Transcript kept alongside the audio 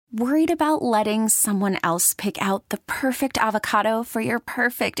Worried about letting someone else pick out the perfect avocado for your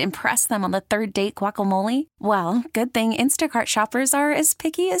perfect impress them on the third date guacamole? Well, good thing Instacart shoppers are as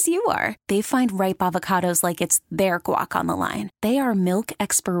picky as you are. They find ripe avocados like it's their guac on the line. They are milk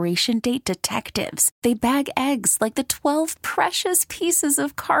expiration date detectives. They bag eggs like the 12 precious pieces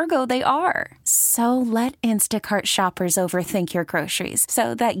of cargo they are. So let Instacart shoppers overthink your groceries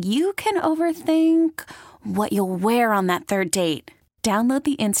so that you can overthink what you'll wear on that third date. Download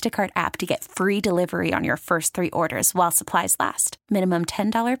the Instacart app to get free delivery on your first 3 orders while supplies last. Minimum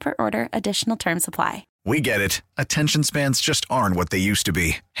 $10 per order. Additional terms apply. We get it. Attention spans just aren't what they used to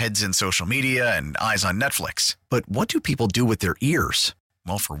be. Heads in social media and eyes on Netflix. But what do people do with their ears?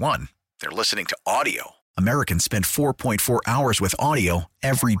 Well, for one, they're listening to audio. Americans spend 4.4 hours with audio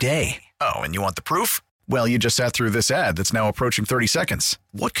every day. Oh, and you want the proof? Well, you just sat through this ad that's now approaching 30 seconds.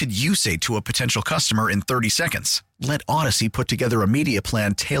 What could you say to a potential customer in 30 seconds? Let Odyssey put together a media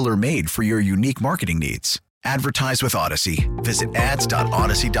plan tailor-made for your unique marketing needs. Advertise with Odyssey. Visit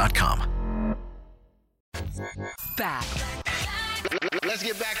ads.odyssey.com. Back. Let's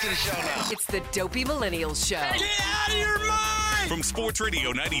get back to the show now. It's the Dopey Millennial Show. Get out of your mind! From Sports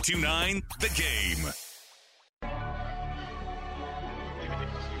Radio 92.9, The Game.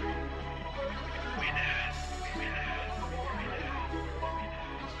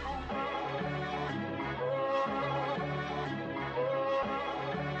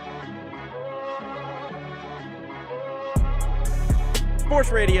 Sports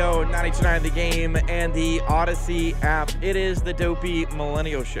Radio 92.9 The Game and the Odyssey app. It is the Dopey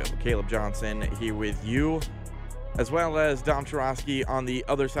Millennial Show. Caleb Johnson here with you, as well as Dom Chorosky on the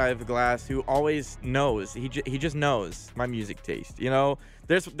other side of the glass, who always knows. He just knows my music taste. You know,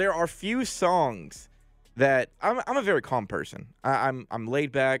 there are few songs that I'm a very calm person. I'm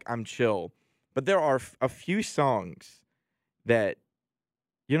laid back. I'm chill, but there are a few songs that,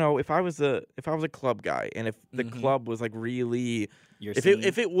 you know, if I was a club guy, and if the club was like really,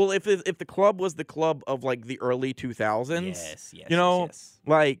 if the club was the club of like the early 2000s,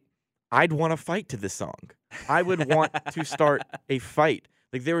 like I'd want to fight to this song. I would want to start a fight.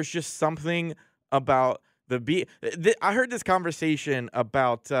 Like there was just something about the beat. I heard this conversation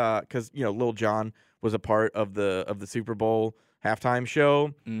about because Lil Jon was a part of the Super Bowl halftime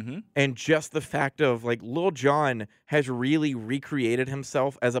show, and just the fact of like Lil Jon has really recreated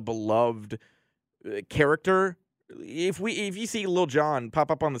himself as a beloved character. If you see Lil Jon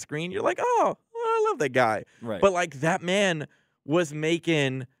pop up on the screen, you're like, oh, I love that guy. Right. But like that man was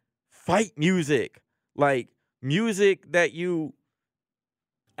making fight music, like music that you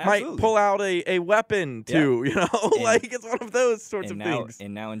might pull out a weapon to, like it's one of those sorts of things.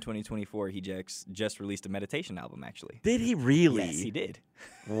 And now in 2024, he just released a meditation album, actually. Did he really? Yes, he did.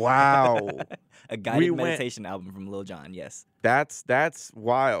 Wow. A guided meditation album from Lil Jon, yes. That's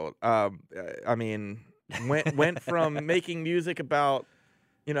wild. I mean, went from making music about,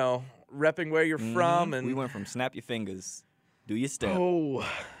 repping where you're from, and we went from snap your fingers, do your step. Oh.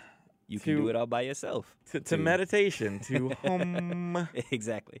 You can do it all by yourself. To meditation, to hum.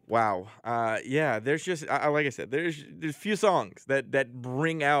 Exactly. Wow. Yeah, there's just, like I said, there's few songs that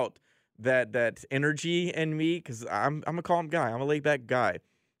bring out that energy in me, because I'm a calm guy. I'm a laid-back guy.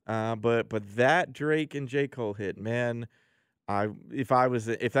 But that Drake and J. Cole hit, man, if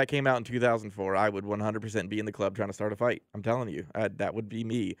that came out in 2004, I would 100% be in the club trying to start a fight. I'm telling you, that would be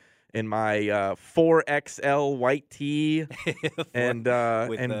me. In my 4XL white tee and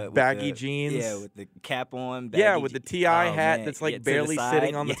baggy jeans. Yeah, with the cap on. With the TI hat that's like barely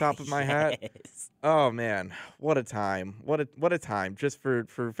sitting on the top of my hat. Oh, man. What a time. What a time just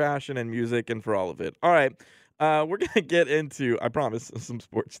for fashion and music and for all of it. All right. We're going to get into, I promise, some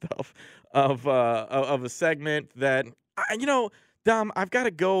sports stuff of a segment that, Dom, I've got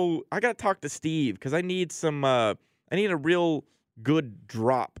to go. I got to talk to Steve because I need a real good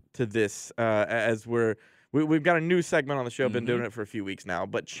drop to this as we've got a new segment on the show. Been doing it for a few weeks now,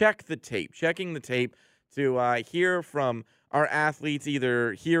 but checking the tape to hear from our athletes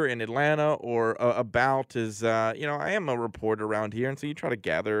either here in Atlanta or about as I am a reporter around here, and so you try to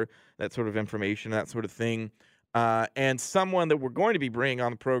gather that sort of information, that sort of thing, and someone that we're going to be bringing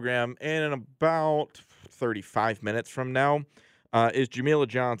on the program in about 35 minutes from now is Jameelah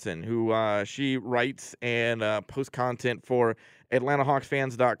Johnson, who she writes and posts content for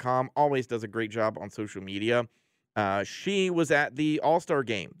AtlantaHawksFans.com, always does a great job on social media. She was at the All-Star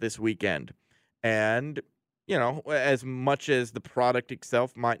game this weekend. And, as much as the product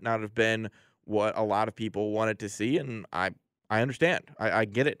itself might not have been what a lot of people wanted to see, and I understand. I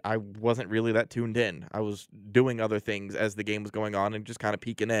get it. I wasn't really that tuned in. I was doing other things as the game was going on and just kind of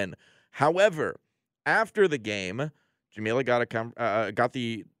peeking in. However, after the game, Jameelah got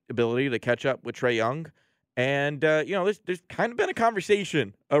the ability to catch up with Trae Young. And, there's kind of been a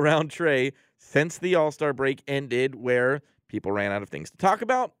conversation around Trae since the All-Star break ended where people ran out of things to talk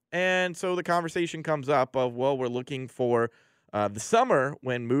about. And so the conversation comes up of, well, we're looking for the summer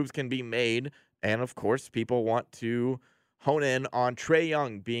when moves can be made. And, of course, people want to hone in on Trae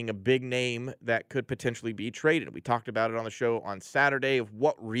Young being a big name that could potentially be traded. We talked about it on the show on Saturday of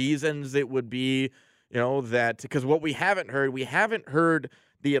what reasons it would be, that because what we haven't heard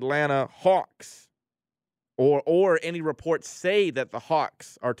the Atlanta Hawks or any reports say that the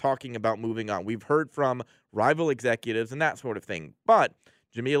Hawks are talking about moving on. We've heard from rival executives and that sort of thing. But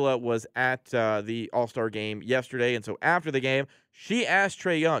Jameelah was at the All-Star game yesterday, and so after the game, she asked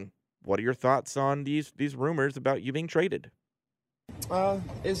Trae Young, what are your thoughts on these rumors about you being traded?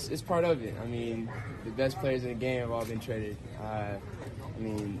 It's part of it. I mean, the best players in the game have all been traded.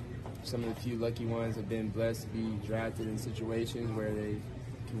 Some of the few lucky ones have been blessed to be drafted in situations where they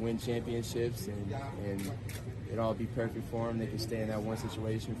can win championships and it all be perfect for them. They can stay in that one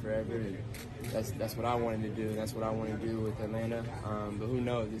situation forever. And that's what I wanted to do, and that's what I want to do with Atlanta. But who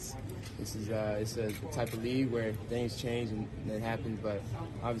knows? It's a type of league where things change and it happens. But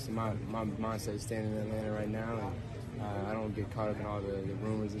obviously, my mindset is staying in Atlanta right now, and I don't get caught up in all the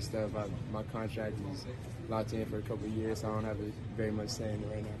rumors and stuff. My contract is locked in for a couple of years, so I don't have very much say in it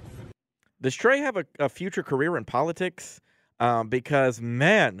right now. Does Trae have a future career in politics? Because,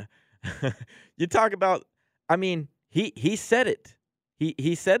 man, you talk about, he said it.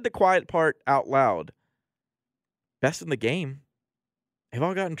 He said the quiet part out loud. Best in the game. They've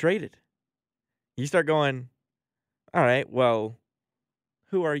all gotten traded. You start going, all right, well,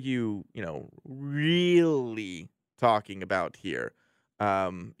 who are you, really talking about here?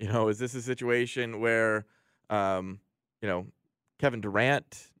 Is this a situation where, Kevin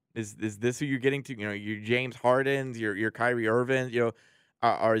Durant, is this who you're getting to? Your James Hardens, your Kyrie Irving,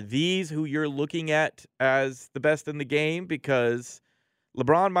 are these who you're looking at as the best in the game? Because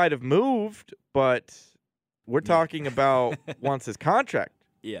LeBron might have moved, but we're talking about once his contract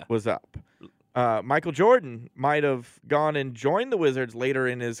was up. Michael Jordan might have gone and joined the Wizards later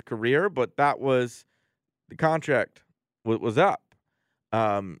in his career, but that was the contract was up.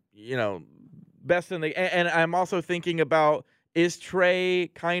 Best in the and I'm also thinking about, is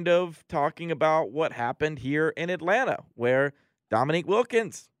Trae kind of talking about what happened here in Atlanta, where Dominique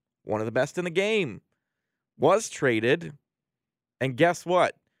Wilkins, one of the best in the game, was traded, and guess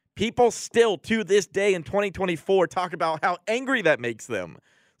what? People still, to this day in 2024, talk about how angry that makes them.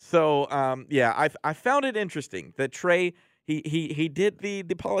 So, I found it interesting that Trae, he did the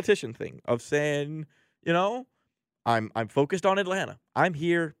politician thing of saying, I'm focused on Atlanta. I'm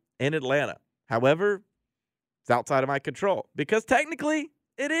here in Atlanta. However, it's outside of my control, because technically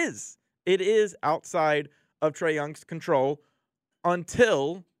it is. It is outside of Trae Young's control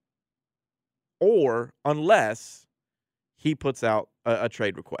until or unless he puts out a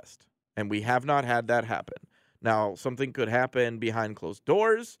trade request. And we have not had that happen. Now, something could happen behind closed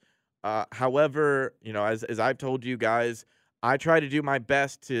doors. However, as I've told you guys, I try to do my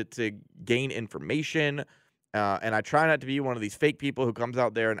best to gain information. And I try not to be one of these fake people who comes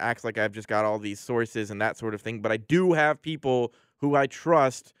out there and acts like I've just got all these sources and that sort of thing. But I do have people who I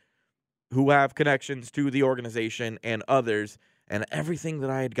trust who have connections to the organization and others. And everything that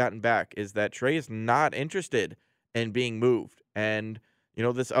I had gotten back is that Trae is not interested in being moved. And,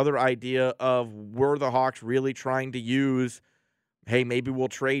 this other idea of, were the Hawks really trying to use, hey, maybe we'll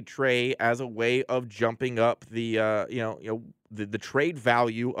trade Trae as a way of jumping up the, the trade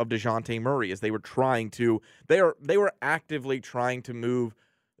value of DeJounte Murray, as they were actively trying to move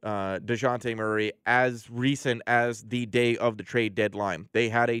DeJounte Murray as recent as the day of the trade deadline. They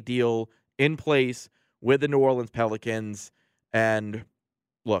had a deal in place with the New Orleans Pelicans, and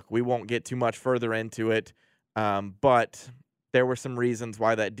look, we won't get too much further into it, but there were some reasons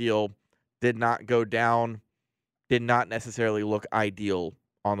why that deal did not go down, did not necessarily look ideal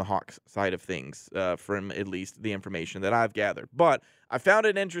on the Hawks side of things, from at least the information that I've gathered. But I found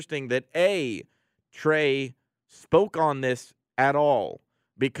it interesting that, Trae spoke on this at all,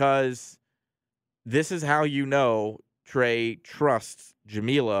 because this is how Trae trusts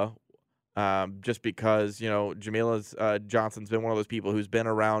Jameelah, just because, Jameelah Johnson's been one of those people who's been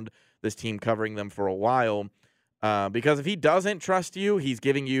around this team covering them for a while. Because if he doesn't trust you, he's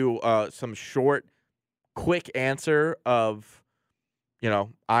giving you some short, quick answer of,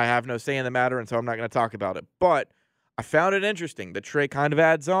 I have no say in the matter, and so I'm not going to talk about it. But I found it interesting that Trae kind of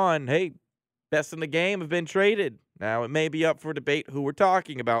adds on, hey, best in the game have been traded. Now, it may be up for debate who we're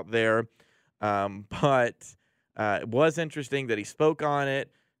talking about there, but it was interesting that he spoke on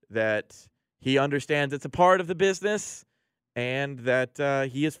it, that he understands it's a part of the business, and that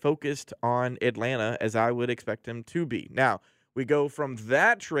he is focused on Atlanta, as I would expect him to be. Now, we go from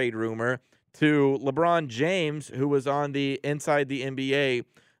that trade rumor to LeBron James, who was on the Inside the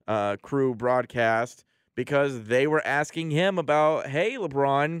NBA crew broadcast, because they were asking him about, hey,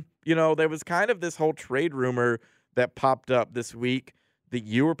 LeBron, there was kind of this whole trade rumor that popped up this week that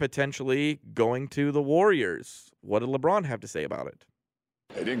you were potentially going to the Warriors. What did LeBron have to say about it?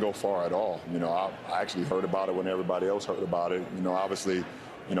 It didn't go far at all. I actually heard about it when everybody else heard about it. Obviously,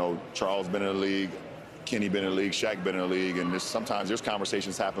 Charles been in the league, Kenny been in the league, Shaq been in the league, and sometimes there's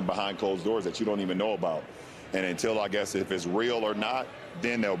conversations happen behind closed doors that you don't even know about. And until, I guess, if it's real or not,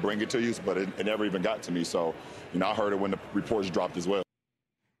 then they'll bring it to you, but it never even got to me. So, I heard it when the reports dropped as well.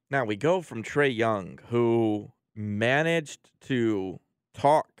 Now we go from Trae Young, who managed to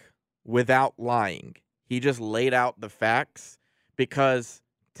talk without lying. He just laid out the facts because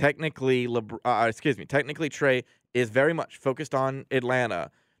technically Trae is very much focused on Atlanta,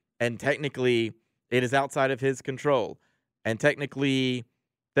 and technically it is outside of his control. And technically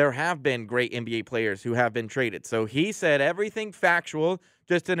there have been great NBA players who have been traded. So he said everything factual,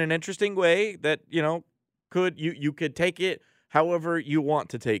 just in an interesting way that, you could take it however you want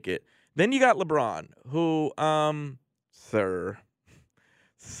to take it. Then you got LeBron, who,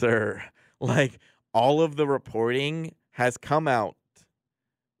 sir, like, all of the reporting has come out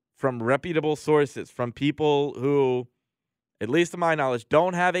from reputable sources, from people who, at least to my knowledge,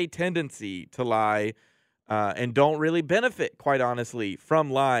 don't have a tendency to lie and don't really benefit, quite honestly, from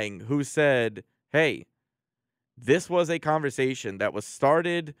lying, who said, hey, this was a conversation that was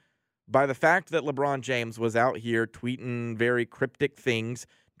started by the fact that LeBron James was out here tweeting very cryptic things.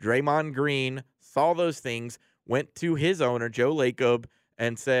 Draymond Green saw those things, went to his owner, Joe Lacob,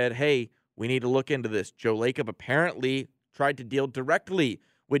 and said, hey, we need to look into this. Joe Lacob apparently tried to deal directly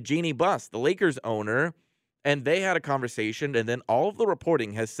with Jeannie Buss, the Lakers owner, and they had a conversation, and then all of the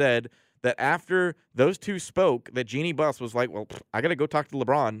reporting has said that after those two spoke, that Jeannie Buss was like, well, I got to go talk to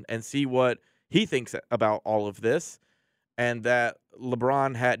LeBron and see what he thinks about all of this, and that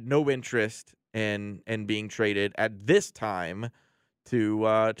LeBron had no interest in being traded at this time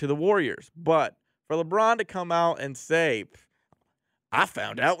to the Warriors. But for LeBron to come out and say, I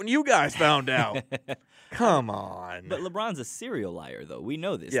found out when you guys found out. Come on. But LeBron's a serial liar, though. We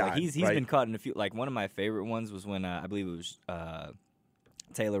know this. Yeah, like, he's right. been caught in a few. Like, one of my favorite ones was when I believe it was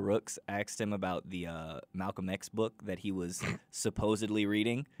Taylor Rooks asked him about the Malcolm X book that he was supposedly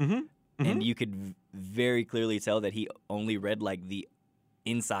reading. Mm-hmm. Mm-hmm. And you could very clearly tell that he only read, like, the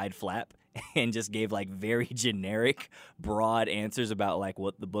inside flap and just gave, like, very generic, broad answers about, like,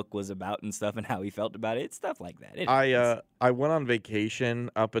 what the book was about and stuff and how he felt about it. It's stuff like that. I went on vacation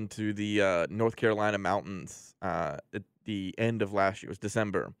up into the North Carolina mountains at the end of last year. It was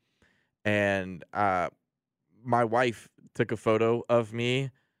December. And my wife took a photo of me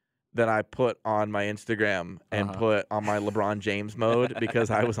that I put on my Instagram and put on my LeBron James mode because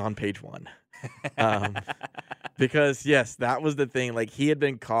I was on page one. Because, yes, that was the thing. Like, he had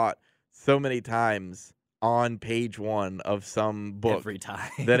been caught so many times on page one of some book every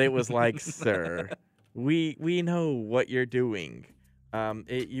time that it was like, sir, we know what you're doing.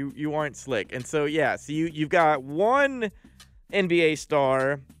 You aren't slick. And so, yeah, so you've got one NBA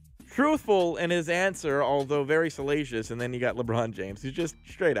star truthful in his answer, although very salacious, and then you got LeBron James, who's just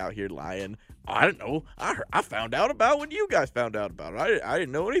straight out here lying. I don't know. I found out about when you guys found out about it. I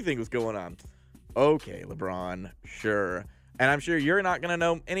didn't know anything was going on. Okay, LeBron, sure. And I'm sure you're not going to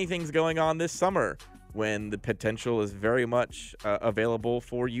know anything's going on this summer when the potential is very much available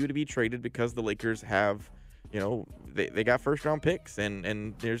for you to be traded because the Lakers have, they got first-round picks,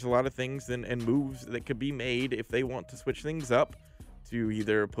 and there's a lot of things and moves that could be made if they want to switch things up to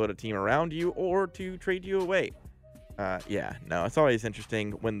either put a team around you or to trade you away. It's always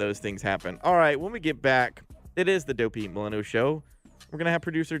interesting when those things happen. All right, when we get back, it is the Dopey Millennial Show. We're going to have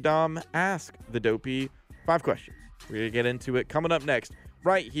producer Dom ask the Dopey 5 questions. We're going to get into it coming up next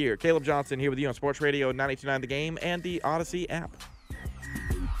right here. Caleb Johnson here with you on Sports Radio 92.9 The Game and the Odyssey app.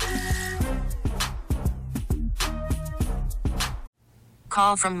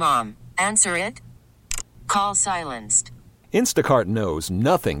 Call from mom. Answer it. Call silenced. Instacart knows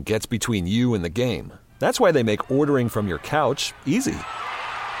nothing gets between you and the game. That's why they make ordering from your couch easy.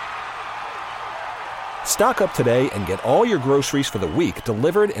 Stock up today and get all your groceries for the week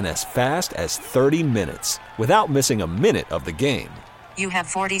delivered in as fast as 30 minutes without missing a minute of the game. You have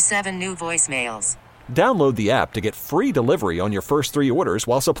 47 new voicemails. Download the app to get free delivery on your first 3 orders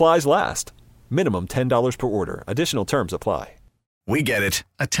while supplies last. Minimum $10 per order. Additional terms apply. We get it.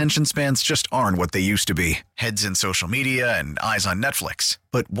 Attention spans just aren't what they used to be. Heads in social media and eyes on Netflix.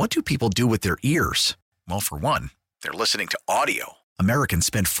 But what do people do with their ears? Well, for one, They're listening to audio. Americans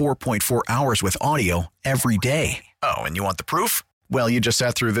spend 4.4 hours with audio every day. Oh, and you want the proof? Well, you just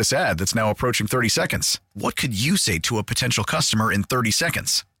sat through this ad that's now approaching 30 seconds. What could you say to a potential customer in 30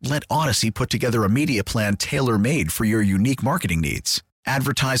 seconds? Let Odyssey put together a media plan tailor-made for your unique marketing needs.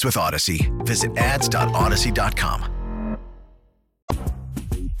 Advertise with Odyssey. Visit ads.odyssey.com.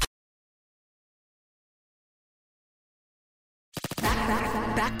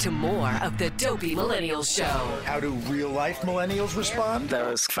 Back to more of the Dopey Millennial Show. How do real-life millennials respond? That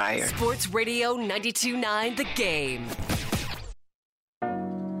was fire. Sports Radio 92.9 The Game.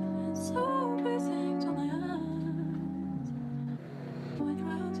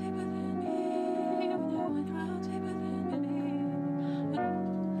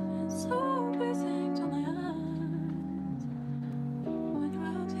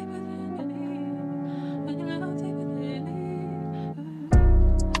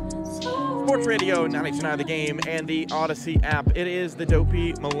 Sports Radio 92.9 The Game and the Odyssey app. It is the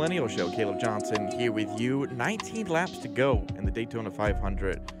Dopey Millennial Show. Caleb Johnson here with you. 19 laps to go in the Daytona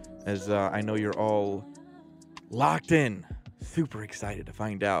 500. As I know you're all locked in, super excited to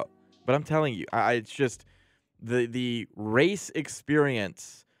find out. But I'm telling you, it's just the race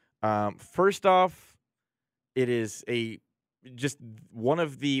experience. First off, it is just one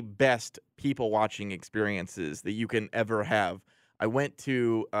of the best people watching experiences that you can ever have. I went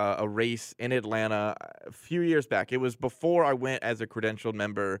to a race in Atlanta a few years back. It was before I went as a credentialed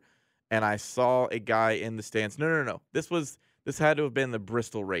member, and I saw a guy in the stands. No. This had to have been the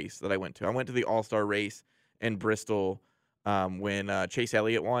Bristol race that I went to. I went to the All-Star race in Bristol when Chase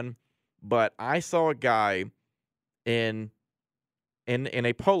Elliott won. But I saw a guy in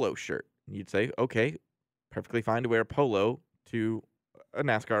a polo shirt. You'd say, okay, perfectly fine to wear a polo to a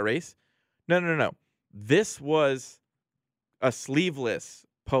NASCAR race. No. This was a sleeveless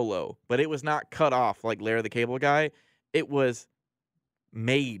polo, but it was not cut off like Larry the Cable Guy. It was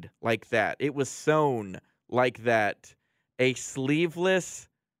made like that. It was sewn like that. A sleeveless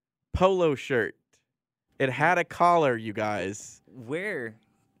polo shirt. It had a collar, you guys. Where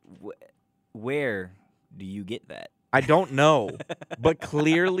do you get that? I don't know, but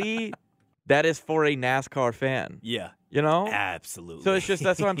clearly that is for a NASCAR fan. Yeah. You know? Absolutely. So it's just,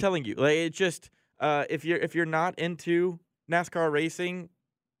 that's what I'm telling you. Like, it just, if you're not into NASCAR racing,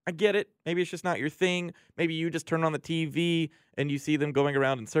 I get it. Maybe it's just not your thing. Maybe you just turn on the TV and you see them going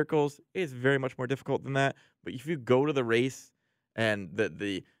around in circles. It's very much more difficult than that. But if you go to the race and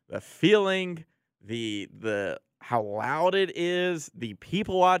the feeling, the how loud it is, the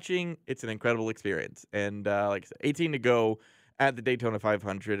people watching, it's an incredible experience. And like I said, 18 to go at the Daytona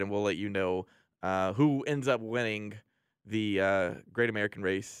 500, and we'll let you know who ends up winning the Great American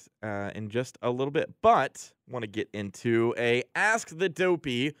Race in just a little bit. But want to get into a Ask the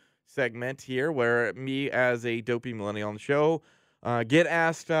Dopey segment here, where me as a Dopey Millennial on the show get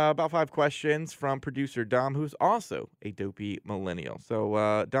asked about 5 questions from producer Dom, who's also a Dopey Millennial.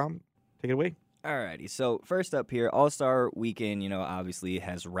 So Dom, take it away. Alrighty, so first up here, All-Star Weekend, obviously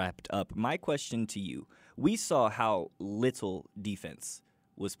has wrapped up. My question to you, we saw how little defense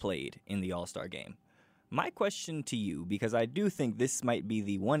was played in the All-Star game. My question to you, because I do think this might be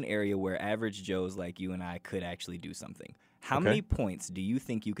the one area where average Joes like you and I could actually do something. How many points do you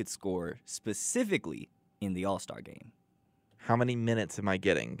think you could score specifically in the All-Star game? How many minutes am I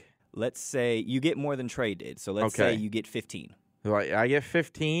getting? Let's say you get more than Trae did, so let's say you get 15. So I get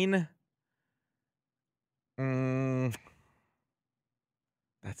 15?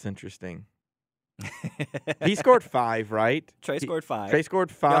 That's interesting. He scored 5, right? Trae scored 5. Trae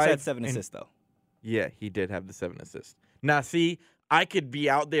scored 5. He also had 7 assists, though. Yeah, he did have the 7 assists. Now, see, I could be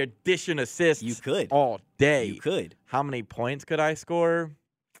out there dishing assists all day. You could. How many points could I score?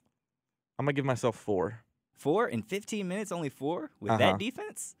 I'm going to give myself 4. 4 in 15 minutes? Only 4? With that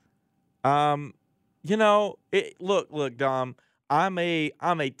defense? Look, Dom, I'm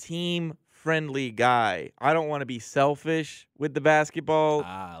a team-friendly guy. I don't want to be selfish with the basketball.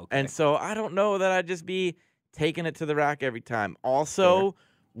 Okay. And so I don't know that I'd just be taking it to the rack every time. Also,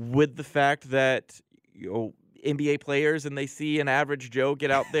 with the fact that NBA players and they see an average Joe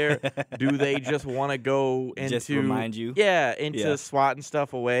get out there, do they just want to go into just remind you? into swatting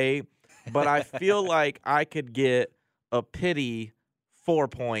stuff away? But I feel like I could get a pity 4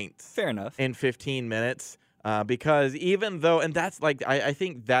 points. Fair enough. In 15 minutes, because even though, and that's like I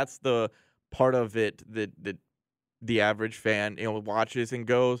think that's the part of it that the average fan watches and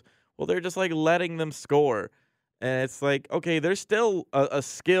goes, well, they're just like letting them score. And it's like, okay, there's still a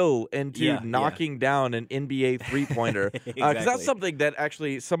skill into knocking down an NBA three-pointer. Because that's something that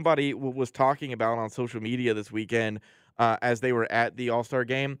actually somebody was talking about on social media this weekend as they were at the All-Star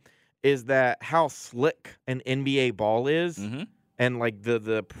game. is that how slick an NBA ball is, and like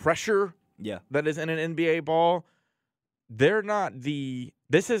the pressure that is in an NBA ball. They're not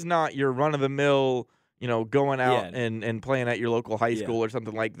this is not your run-of-the-mill, going out and playing at your local high school or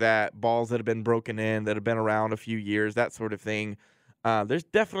something like that. Balls that have been broken in, that have been around a few years, that sort of thing. There's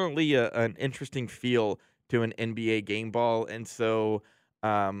definitely an interesting feel to an NBA game ball. And so,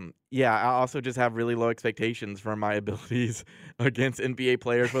 I also just have really low expectations for my abilities against NBA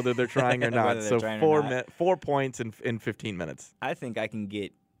players, whether they're trying or not. So 4 points in 15 minutes. I think I can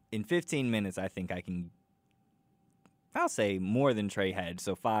get, in 15 minutes, I'll say more than Trae had.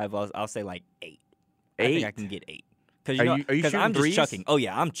 So 5, I'll say like 8. I think I can get 8. Because I'm just chucking. Oh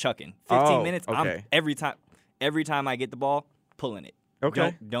yeah, I'm chucking. 15 minutes. Okay. I'm every time I get the ball, pulling it.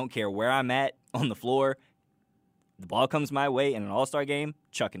 Okay. Don't care where I'm at on the floor. The ball comes my way in an All-Star game,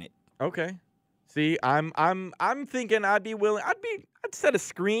 chucking it. Okay. See, I'm thinking I'd be willing. I'd set a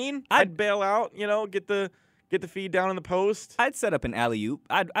screen. I'd bail out. Get the feed down in the post. I'd set up an alley-oop.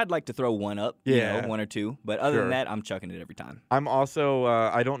 I'd like to throw one up, 1 or 2. But other than that, I'm chucking it every time. I'm also,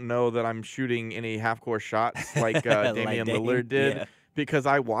 I don't know that I'm shooting any half-court shots like Damian Lillard did because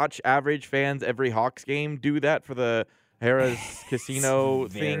I watch average fans every Hawks game do that for the Harrah's Casino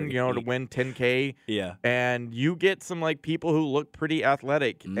thing, to win $10K. Yeah. And you get some people who look pretty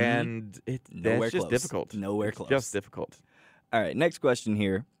athletic, and it's just difficult. Nowhere close. Just difficult. All right, next question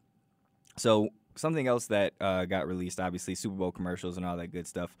here. So something else that got released, obviously, Super Bowl commercials and all that good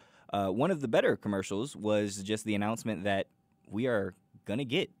stuff. One of the better commercials was just the announcement that we are going to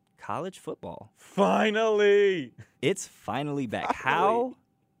get college football. Finally! It's finally back. How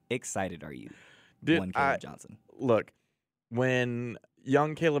excited are you? Dude, Caleb Johnson. Look, when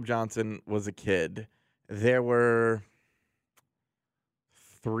young Caleb Johnson was a kid, there were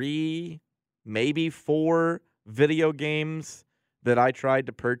 3, maybe 4 video games that I tried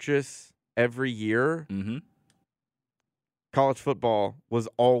to purchase every year. College football was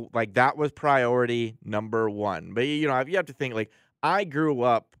that was priority number 1. But you have to think I grew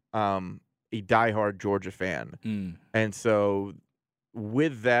up a diehard Georgia fan, and so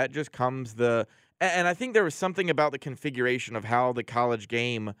with that just comes and I think there was something about the configuration of how the college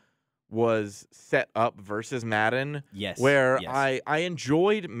game was set up versus Madden. Yes. Where I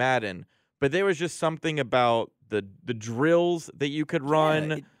enjoyed Madden, but there was just something about the drills that you could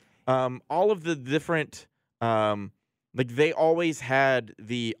run. All of the different they always had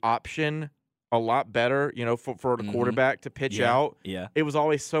the option a lot better, for the quarterback to pitch out. Yeah. It was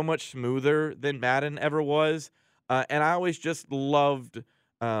always so much smoother than Madden ever was. And I always just loved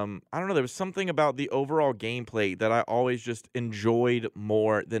I don't know, there was something about the overall gameplay that I always just enjoyed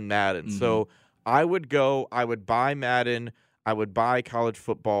more than Madden. So I would buy Madden, I would buy college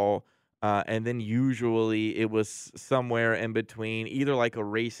football, and then usually it was somewhere in between, either like a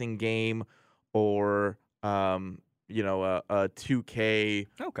racing game or a 2K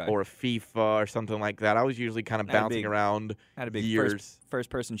or a FIFA or something like that. I was usually kind of bouncing around had a big years.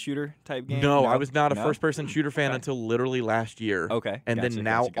 First-person shooter type game? No, I was not a first-person shooter fan until literally last year. Okay. And then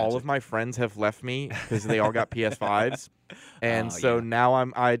now all of my friends have left me because they all got PS5s. And now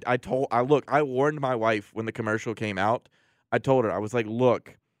I warned my wife when the commercial came out. I told her, I was like,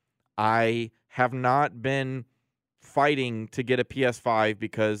 look, I have not been fighting to get a PS5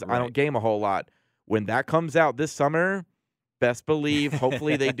 because I don't game a whole lot. When that comes out this summer, best believe,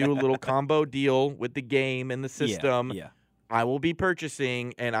 hopefully they do a little combo deal with the game and the system. Yeah. I will be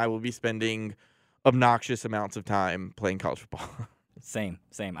purchasing, and I will be spending obnoxious amounts of time playing college football. Same.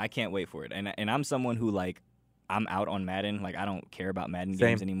 I can't wait for it. And I'm someone who, I'm out on Madden. I don't care about Madden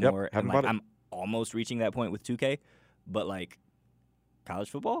games anymore. Yep, and, I'm almost reaching that point with 2K. But, college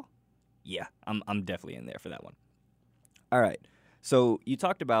football? Yeah, I'm definitely in there for that one. All right. So you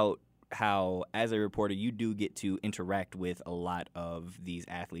talked about how, as a reporter, you do get to interact with a lot of these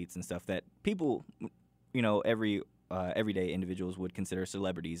athletes and stuff that people, everyday individuals would consider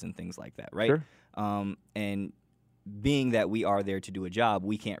celebrities and things like that, right? Sure. And being that we are there to do a job,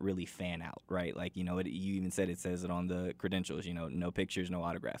 we can't really fan out, right? You even said it says it on the credentials, no pictures, no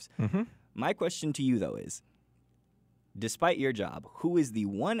autographs. My question to you, though, is, despite your job, who is the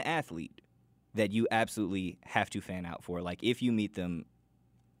one athlete that you absolutely have to fan out for? If you meet them,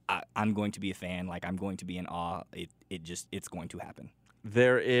 I'm going to be a fan. I'm going to be in awe. It's going to happen.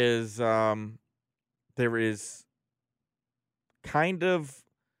 There is kind of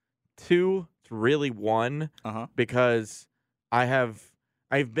 2. It's really 1 because I've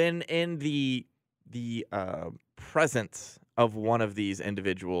been in the presence of one of these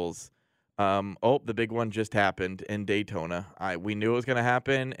individuals. The big one just happened in Daytona. We knew it was going to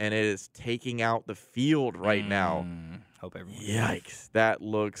happen, and it is taking out the field right now. Hope everyone. Yikes! That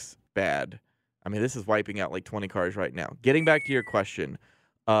looks bad. I mean, this is wiping out like 20 cars right now. Getting back to your question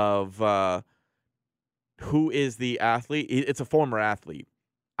of who is the athlete, it's a former athlete.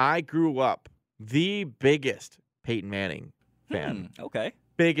 I grew up the biggest Peyton Manning fan. Okay.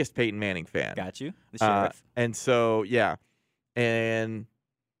 Biggest Peyton Manning fan. Got you. The sheriff. And so, yeah. And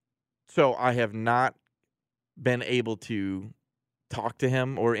so I have not been able to talk to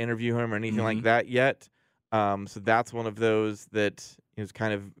him or interview him or anything like that yet. So that's one of those that is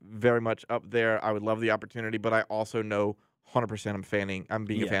kind of very much up there. I would love the opportunity, but I also know 100% I'm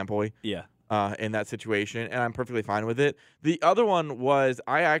being a fanboy. Yeah. In that situation, and I'm perfectly fine with it. The other one was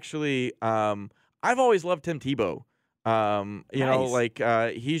I actually I've always loved Tim Tebow. You know, like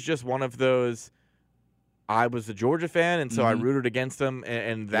he's just one of those. I was a Georgia fan, and so I rooted against him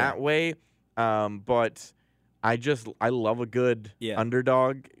in that way. But I love a good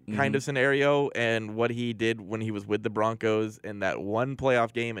underdog kind of scenario, and what he did when he was with the Broncos in that one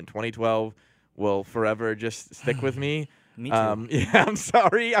playoff game in 2012 will forever just stick with me. Me too. Yeah, I'm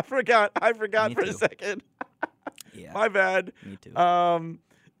sorry. I forgot for a second. Yeah. My bad. Me too.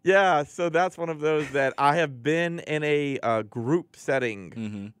 Yeah, so that's one of those that I have been in a group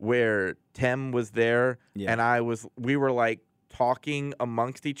setting where Tim was there and we were like talking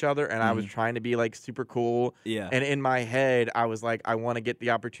amongst each other, and I was trying to be like super cool. Yeah. And in my head, I was like, I want to get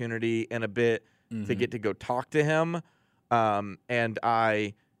the opportunity in a bit to get to go talk to him. And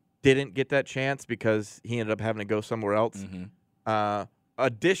I didn't get that chance because he ended up having to go somewhere else.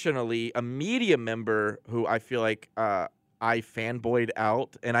 Additionally, a media member who I feel like I fanboyed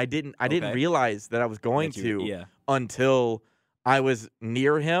out, and I didn't realize that I was going to until I was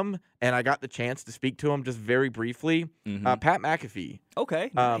near him and I got the chance to speak to him just very briefly. Pat McAfee.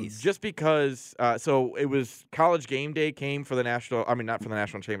 Okay, nice. Just because, so it was College Game Day came for the national. I mean, not for the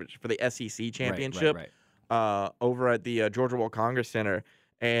national championship, for the SEC championship over at the Georgia World Congress Center,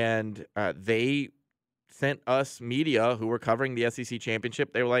 and they sent us media who were covering the SEC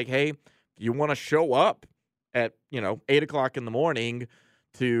championship. They were like, "Hey, you want to show up at 8 o'clock in the morning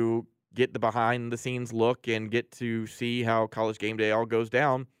to get the behind the scenes look and get to see how College Game Day all goes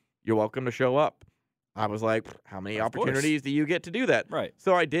down, you're welcome to show up." I was like, how many opportunities do you get to do that? Right.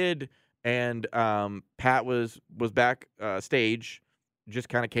 So I did, and Pat was back stage, just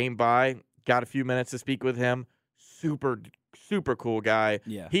kind of came by, got a few minutes to speak with him. Super cool guy.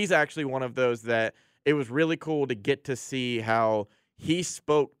 Yeah. He's actually one of those that it was really cool to get to see how he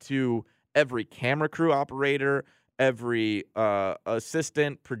spoke to every camera crew operator, every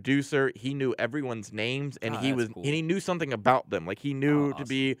assistant producer. He knew everyone's names, and he knew something about them. Like he knew to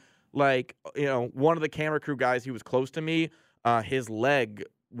be like, one of the camera crew guys who was close to me, his leg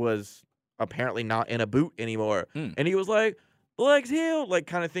was apparently not in a boot anymore. And he was like, legs healed, like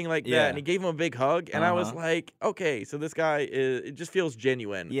kind of thing like that. And he gave him a big hug, and I was like, okay, so this guy it just feels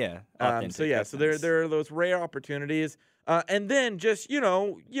genuine. Yeah. So there are those rare opportunities. And then just, you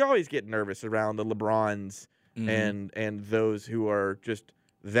always get nervous around the LeBrons and those who are just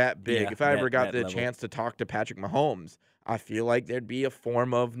that big. Yeah, if I ever got the level. chance to talk to Patrick Mahomes, I feel like there'd be a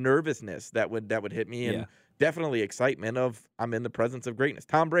form of nervousness that would hit me, and definitely excitement of I'm in the presence of greatness.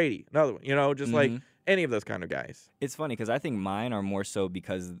 Tom Brady, another one, just like any of those kind of guys. It's funny because I think mine are more so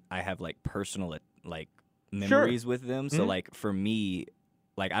because I have like personal like memories with them. So like for me,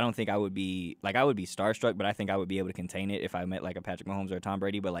 like I don't think I would be starstruck, but I think I would be able to contain it if I met like a Patrick Mahomes or a Tom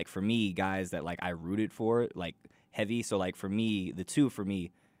Brady. But like for me, guys that like I rooted for like heavy. So like for me,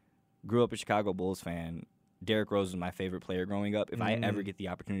 grew up a Chicago Bulls fan. Derrick Rose was my favorite player growing up. If I ever get the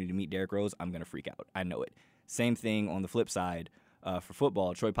opportunity to meet Derrick Rose, I'm going to freak out. I know it. Same thing on the flip side. For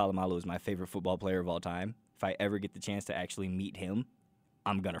football, Troy Polamalu is my favorite football player of all time. If I ever get the chance to actually meet him,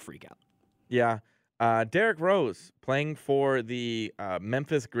 I'm going to freak out. Yeah. Derrick Rose playing for the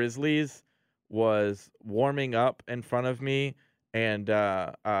Memphis Grizzlies was warming up in front of me and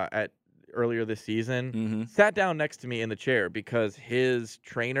at earlier this season, sat down next to me in the chair because his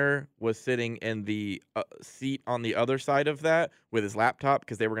trainer was sitting in the seat on the other side of that with his laptop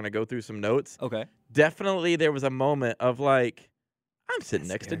because they were going to go through some notes. Okay. Definitely there was a moment of like, I'm sitting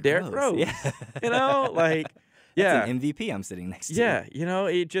next to Derrick Rose. Yeah. Like, yeah. That's an MVP I'm sitting next to. Yeah,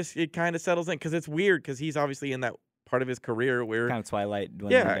 it kind of settles in because it's weird because he's obviously in that part of his career where kind of twilight.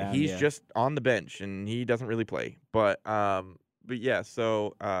 Yeah, he's just on the bench and he doesn't really play. But yeah,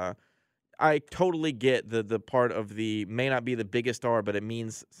 so I totally get the part of the may not be the biggest star, but it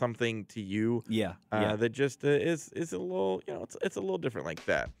means something to you. Yeah. That just is a little, it's a little different like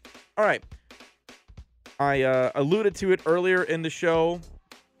that. All right. I alluded to it earlier in the show.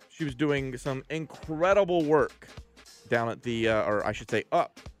 She was doing some incredible work down at the, or I should say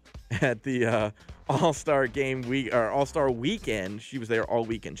up at the All-Star Game week or All-Star Weekend. She was there all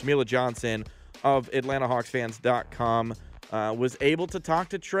weekend. Jameelah Johnson of AtlantaHawksFans.com was able to talk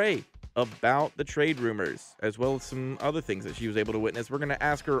to Trae about the trade rumors, as well as some other things that she was able to witness. We're going to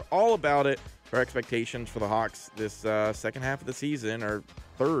ask her all about it, her expectations for the Hawks this second half of the season, or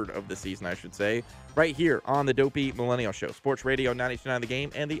third of the season, I should say, right here on the Dopey Millennial Show. Sports Radio 92.9 The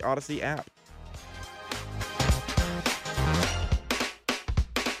Game and the Odyssey app.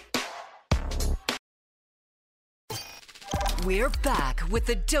 We're back with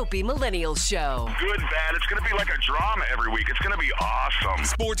the Dopey Millennial Show. Good, bad. It's going to be like a drama every week. It's going to be awesome.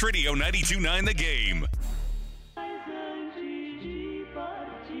 Sports Radio 92.9 The Game.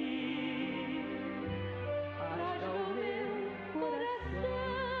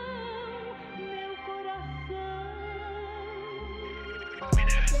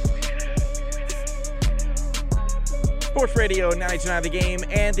 Sports Radio 92.9 The Game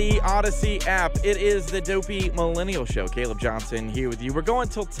and the Odyssey app. It is the Dopey Millennial Show. Caleb Johnson here with you. We're going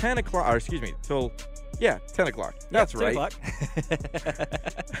till 10 o'clock, or excuse me, till 10 o'clock. That's right. 10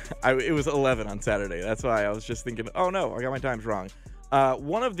 o'clock. It was 11 on Saturday. That's why I was just thinking, oh no, I got my times wrong.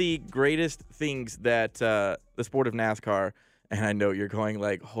 One of the greatest things that the sport of NASCAR, and I know you're going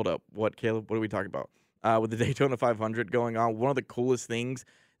like, hold up, what, Caleb? What are we talking about? With the Daytona 500 going on, one of the coolest things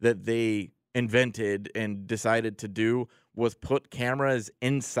that they invented and decided to do was put cameras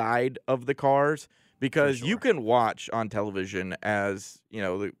inside of the cars, because you can watch on television as, you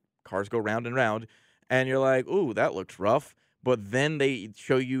know, the cars go round and round and you're like, ooh, that looks rough. But then they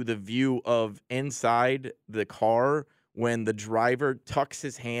show you the view of inside the car when the driver tucks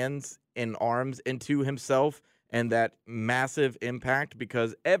his hands and arms into himself, and that massive impact,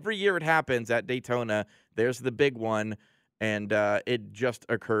 because every year it happens at Daytona, there's the big one. And it just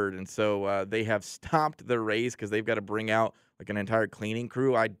occurred. And so they have stopped the race because they've got to bring out like an entire cleaning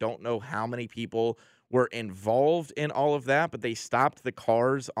crew. I don't know how many people were involved in all of that, but they stopped the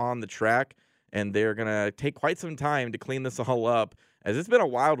cars on the track, and they're going to take quite some time to clean this all up, as it's been a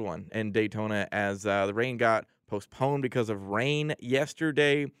wild one in Daytona, as the rain got postponed because of rain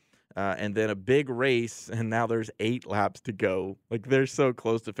yesterday, and then a big race, and now there's 8 laps to go. Like, they're so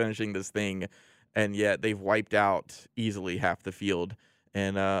close to finishing this thing, and yet they've wiped out easily half the field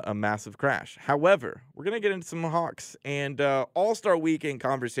in a massive crash. However, we're going to get into some Hawks and All-Star Weekend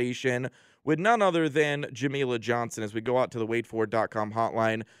conversation with none other than Jameelah Johnson as we go out to the waitfor.com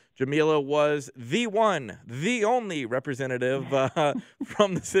hotline. Jameelah was the one, the only representative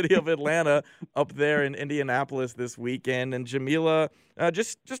from the city of Atlanta up there in Indianapolis this weekend. And Jameelah,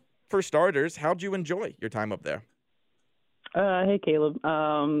 just for starters, how'd you enjoy your time up there? Hey, Caleb.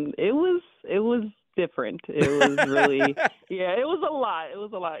 It was different. It was really, it was a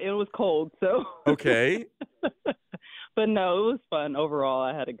lot. It was cold, so. Okay. But no, it was fun. Overall,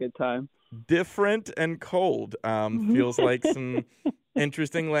 I had a good time. Different and cold. Feels like some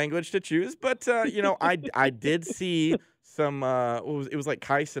interesting language to choose. But, I did see some, it was like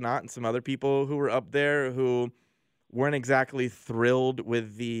Kai Cenat and some other people who were up there who weren't exactly thrilled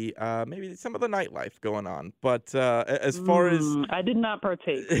with the maybe some of the nightlife going on. But as far as... I did not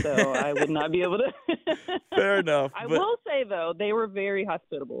partake, so I would not be able to... Fair enough. I will say, though, they were very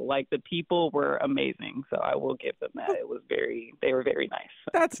hospitable. Like, the people were amazing, so I will give them that. They were very nice.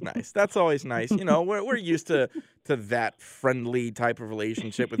 That's nice. That's always nice. You know, we're used to that friendly type of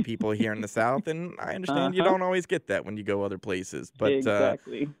relationship with people here in the South, and I understand you don't always get that when you go other places. But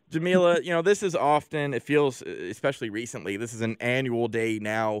exactly. Jameelah, this is often, it feels, especially recently, this is an annual day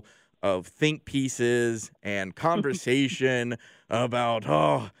now of think pieces and conversation about,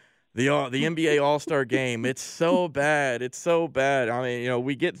 the NBA All-Star Game. It's so bad. It's so bad. I mean,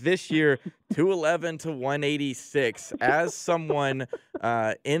 we get this year 211 to 186 as someone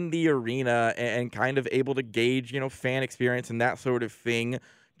in the arena and kind of able to gauge, fan experience and that sort of thing.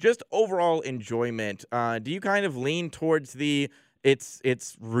 Just overall enjoyment. Do you kind of lean towards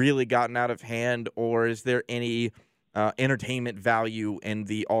it's really gotten out of hand, or is there any entertainment value in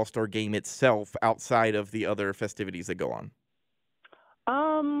the All-Star Game itself outside of the other festivities that go on?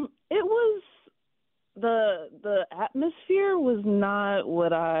 It was the atmosphere was not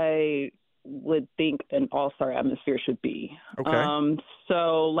what I would think an all-star atmosphere should be. Okay.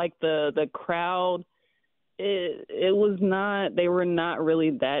 So like the crowd, it was not, they were not really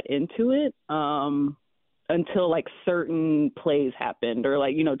that into it, until like certain plays happened, or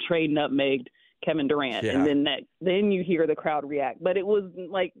like, Trae nutmegged Kevin Durant, and then you hear the crowd react. But it was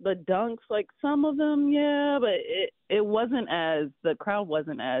like the dunks, like some of them, but it wasn't the crowd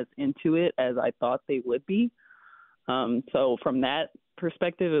wasn't as into it as I thought they would be. So from that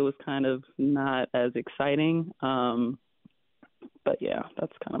perspective, it was kind of not as exciting. But yeah,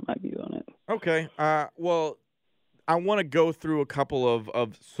 that's kind of my view on it. Okay. Well, I want to go through a couple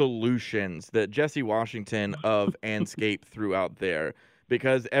of solutions that Jesse Washington of Anscape threw out there,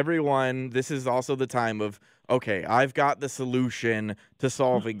 because this is also the time of, okay, I've got the solution to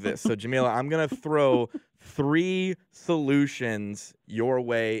solving this. So, Jameelah, I'm going to throw 3 solutions your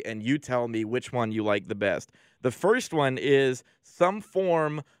way, and you tell me which one you like the best. The first one is some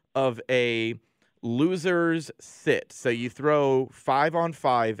form of a loser's sit. So you throw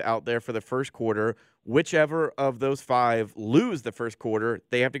 5-on-5 out there for the first quarter. Whichever of those 5 lose the first quarter,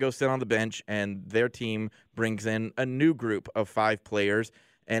 they have to go sit on the bench, and their team brings in a new group of 5 players.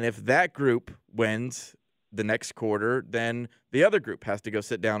 And if that group wins the next quarter, then the other group has to go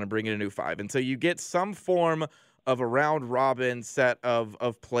sit down and bring in a new 5. And so you get some form of a round-robin set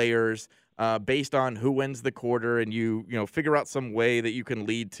of players based on who wins the quarter, and you figure out some way that you can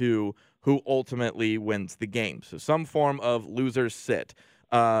lead to who ultimately wins the game. So some form of loser's sit.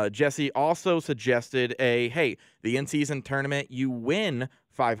 Jesse also suggested the in-season tournament, you win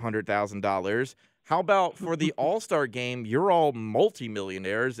 $500,000. How about for the All-Star game, you're all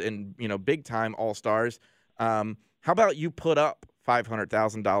multimillionaires and, big-time All-Stars. How about you put up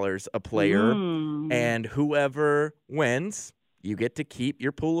 $500,000 a player, and whoever wins, you get to keep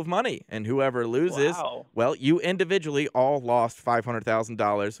your pool of money, and whoever loses, well, you individually all lost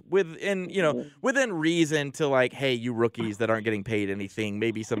 $500,000 within reason to, like, hey, you rookies that aren't getting paid anything,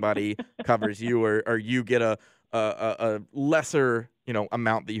 maybe somebody covers you, or you get a lesser,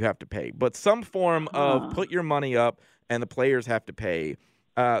 amount that you have to pay, but some form of put your money up and the players have to pay.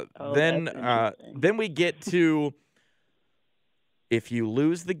 Then we get to, if you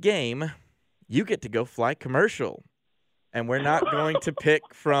lose the game, you get to go fly commercial. And we're not going to pick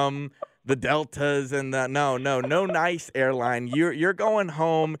from the Deltas and no nice airline. You're going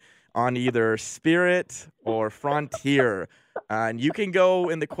home on either Spirit or Frontier. And you can go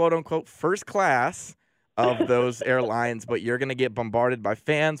in the quote-unquote first class of those airlines, but you're going to get bombarded by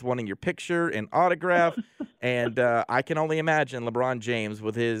fans wanting your picture and autograph. And I can only imagine LeBron James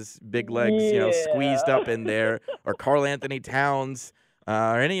with his big legs, squeezed up in there, or Karl Anthony Towns,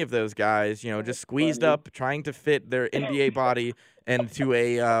 or any of those guys, just squeezed up, trying to fit their NBA body into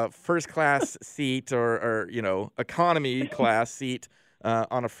a first-class seat or economy class seat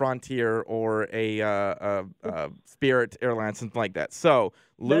on a Frontier or a Spirit airline, something like that. So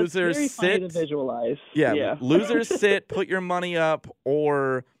losers That's very funny to visualize. Yeah, losers sit, put your money up,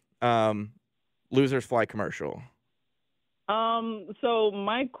 or losers fly commercial. So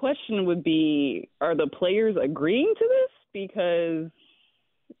my question would be, are the players agreeing to this? Because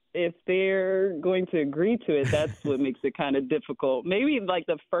if they're going to agree to it, that's what makes it kind of difficult. Maybe like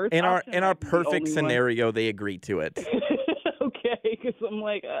the first in option, our perfect scenario, they agree to it. Okay, because I'm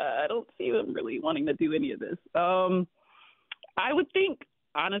like, I don't see them really wanting to do any of this. I would think,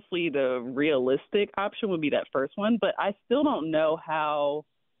 honestly, the realistic option would be that first one, but I still don't know how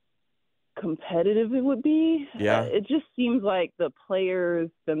competitive it would be. Yeah. It just seems like the players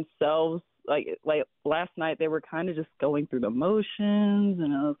themselves, like last night, they were kind of just going through the motions,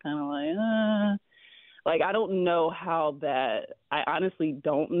 and I was kind of like, I don't know how that. I honestly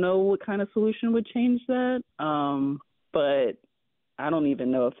don't know what kind of solution would change that. But I don't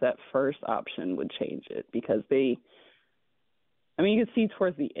even know if that first option would change it, because you can see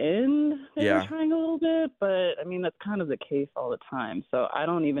towards the end they were trying a little bit, but I mean that's kind of the case all the time. So I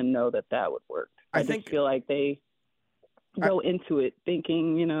don't even know that would work. I just feel like they go into it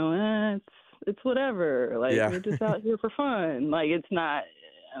thinking, it's whatever. Like, we're just out here for fun. Like, it's not,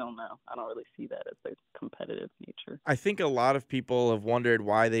 I don't know. I don't really see that as a competitive nature. I think a lot of people have wondered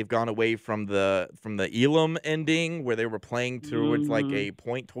why they've gone away from the Elam ending, where they were playing towards like a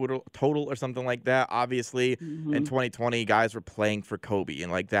point total or something like that. Obviously, in 2020, guys were playing for Kobe,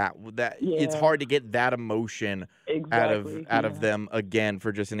 and like that it's hard to get that emotion out of them again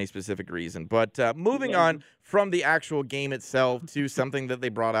for just any specific reason. But moving on from the actual game itself to something that they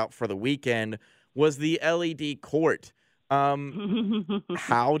brought out for the weekend was the LED court.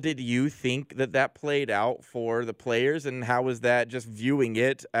 How did you think that played out for the players, and how was that just viewing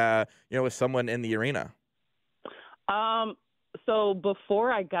it, with someone in the arena? So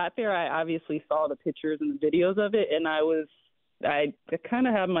before I got there, I obviously saw the pictures and the videos of it, and I kind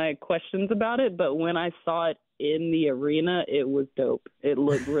of had my questions about it, but when I saw it in the arena, it was dope. It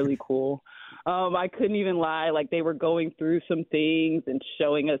looked really cool. I couldn't even lie. Like, they were going through some things and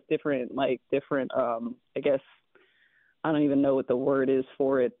showing us different, I guess, I don't even know what the word is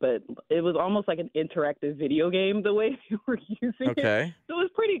for it, but it was almost like an interactive video game, the way they were using it. So it was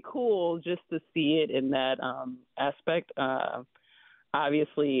pretty cool just to see it in that aspect.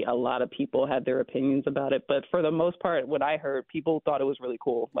 obviously a lot of people had their opinions about it, but for the most part, what I heard, people thought it was really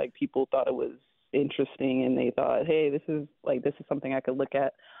cool. Like, people thought it was interesting, and they thought, hey, this is something I could look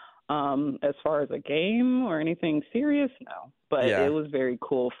at. As far as a game or anything serious, no. But it was very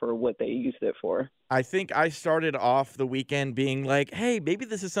cool for what they used it for. I think I started off the weekend being like, hey, maybe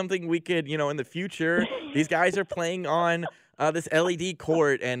this is something we could, in the future. These guys are playing on this LED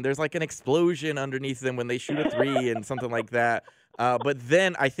court, and there's like an explosion underneath them when they shoot a three and something like that. But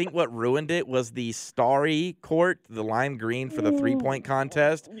then I think what ruined it was the starry court, the lime green for the three-point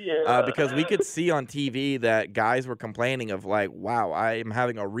contest, because we could see on TV that guys were complaining of like, wow, I am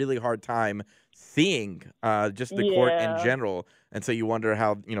having a really hard time seeing just the court in general. And so you wonder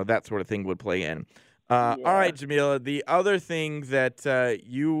how, that sort of thing would play in. All right, Jameelah, the other thing that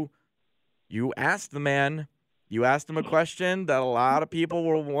you asked the man, you asked him a question that a lot of people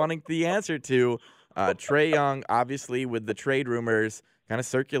were wanting the answer to. Trae Young, obviously, with the trade rumors kind of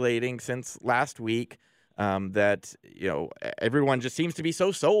circulating since last week, that, everyone just seems to be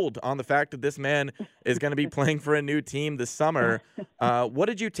so sold on the fact that this man is going to be playing for a new team this summer. What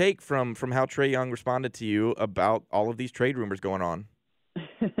did you take from how Trae Young responded to you about all of these trade rumors going on?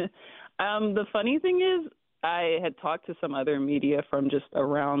 The funny thing is, I had talked to some other media from just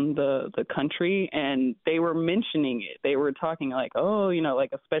around the country, and they were mentioning it. They were talking like, oh,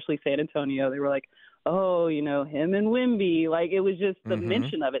 like especially San Antonio. They were like, oh, him and Wemby. Like, it was just the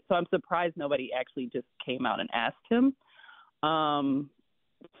mention of it. So I'm surprised nobody actually just came out and asked him.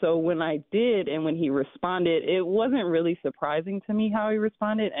 So when I did, and when he responded, it wasn't really surprising to me how he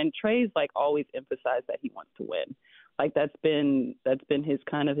responded. And Trae's like always emphasized that he wants to win. Like, that's been his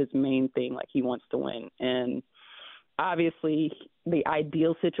kind of his main thing. Like, he wants to win. And obviously the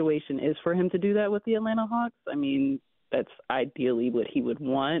ideal situation is for him to do that with the Atlanta Hawks. I mean, that's ideally what he would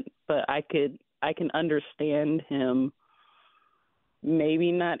want, but I can understand him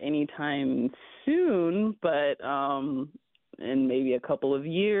maybe not anytime soon, but in maybe a couple of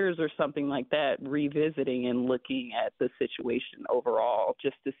years or something like that, revisiting and looking at the situation overall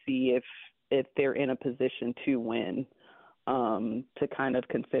just to see if they're in a position to win, to kind of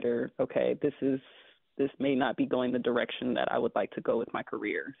consider, okay, this may not be going the direction that I would like to go with my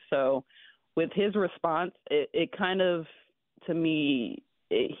career. So with his response, it kind of, to me,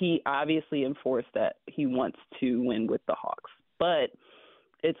 he obviously enforced that he wants to win with the Hawks, but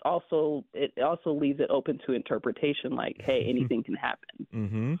it also leaves it open to interpretation. Like, hey, anything can happen.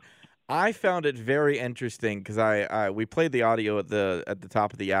 Mm-hmm. I found it very interesting because we played the audio at the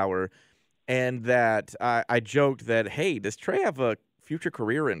top of the hour, and that I joked that, hey, does Trae have a future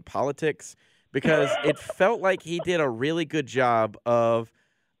career in politics? Because it felt like he did a really good job of,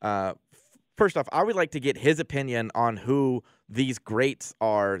 first off, I would like to get his opinion on who these greats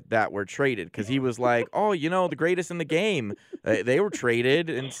are that were traded. Because he was like, oh, the greatest in the game, they were traded,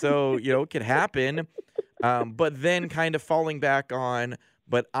 and so, it could happen. But then kind of falling back on,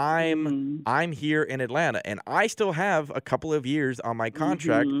 but I'm here in Atlanta, and I still have a couple of years on my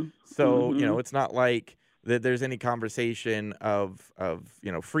contract. So, it's not like that there's any conversation of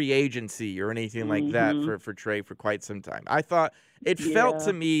free agency or anything like that for Trae for quite some time. I thought it felt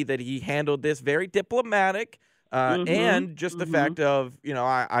to me that he handled this very diplomatic, and just the fact of,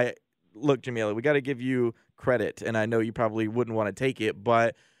 I look, Jameelah, we got to give you credit, and I know you probably wouldn't want to take it,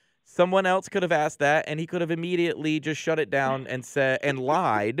 but someone else could have asked that, and he could have immediately just shut it down and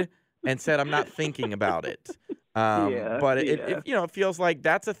lied and said, I'm not thinking about it. But it feels like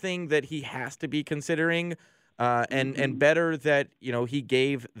that's a thing that he has to be considering, and better that, he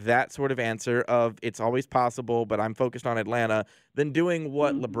gave that sort of answer of it's always possible, but I'm focused on Atlanta, than doing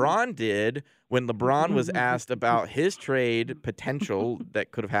what LeBron did when LeBron was asked about his trade potential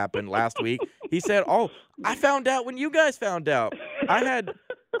that could have happened last week. He said, oh, I found out when you guys found out.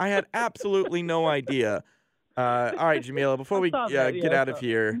 I had absolutely no idea. All right, Jameelah, before we get out of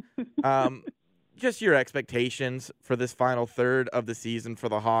here, just your expectations for this final third of the season for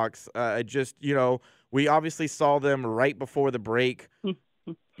the Hawks. We obviously saw them right before the break.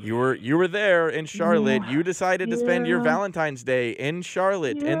 You were there in Charlotte. You decided to spend your Valentine's Day in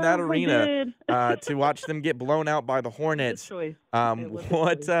Charlotte in that arena to watch them get blown out by the Hornets.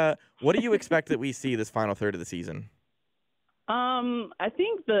 What do you expect that we see this final third of the season? I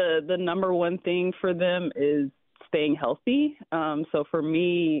think the number one thing for them is staying healthy. So for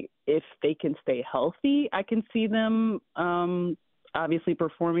me, if they can stay healthy, I can see them obviously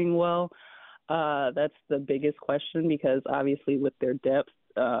performing well. That's the biggest question, because obviously with their depth,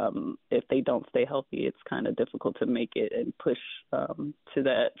 if they don't stay healthy, it's kind of difficult to make it and push to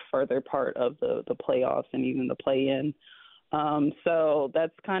that further part of the playoffs and even the play-in. So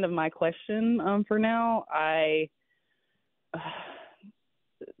that's kind of my question for now.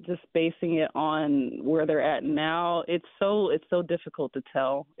 just basing it on where they're at now, it's so difficult to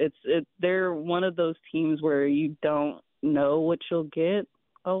tell. They're one of those teams where you don't know what you'll get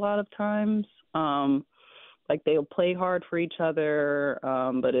a lot of times. Like they'll play hard for each other,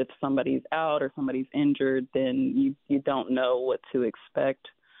 but if somebody's out or somebody's injured, then you don't know what to expect.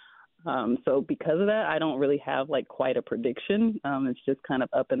 So because of that, I don't really have like quite a prediction. It's just kind of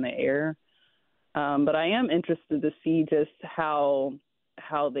up in the air. But I am interested to see just how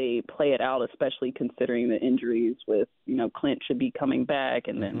they play it out, especially considering the injuries with, Clint should be coming back.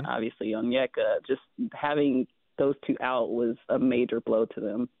 And then obviously Onyeka, just having those two out was a major blow to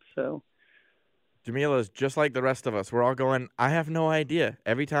them. So Jameelah is just like the rest of us. We're all going, I have no idea.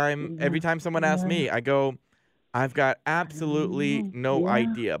 Every time someone asks me, I go, I've got absolutely no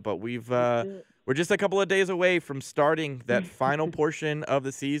idea. But we're just a couple of days away from starting that final portion of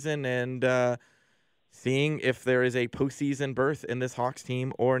the season and seeing if there is a postseason berth in this Hawks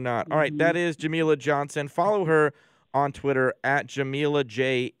team or not. All right, that is Jameelah Johnson. Follow her on Twitter at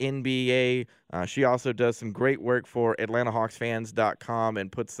JameelahJNBA. She also does some great work for AtlantaHawksFans.com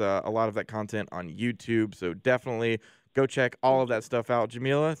and puts a lot of that content on YouTube. So definitely go check all of that stuff out.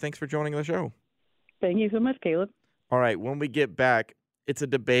 Jameelah, thanks for joining the show. Thank you so much, Caleb. All right, when we get back, it's a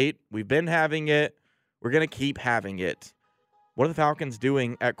debate. We've been having it. We're going to keep having it. What are the Falcons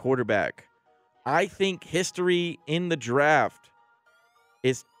doing at quarterback? I think history in the draft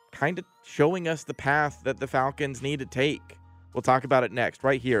is kind of showing us the path that the Falcons need to take. We'll talk about it next,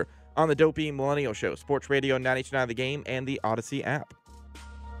 right here on the Dopey Millennial Show, Sports Radio 92.9 The Game and the Odyssey app.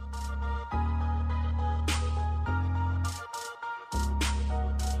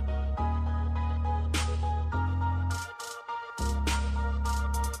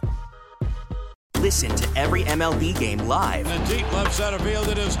 Listen to every MLB game live. In the deep left center field,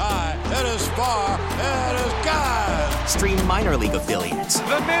 it is high, it is far, it is gone. Stream minor league affiliates.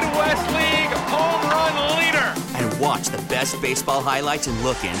 The Midwest League home run leader. And watch the best baseball highlights and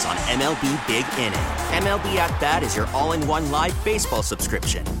look-ins on MLB Big Inning. MLB At Bat is your all-in-one live baseball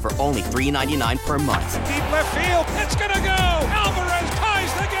subscription for only $3.99 per month. Deep left field, it's gonna go. Alvarez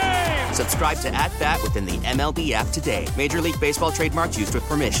ties the game. Subscribe to At Bat within the MLB app today. Major League Baseball trademarks used with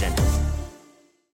permission.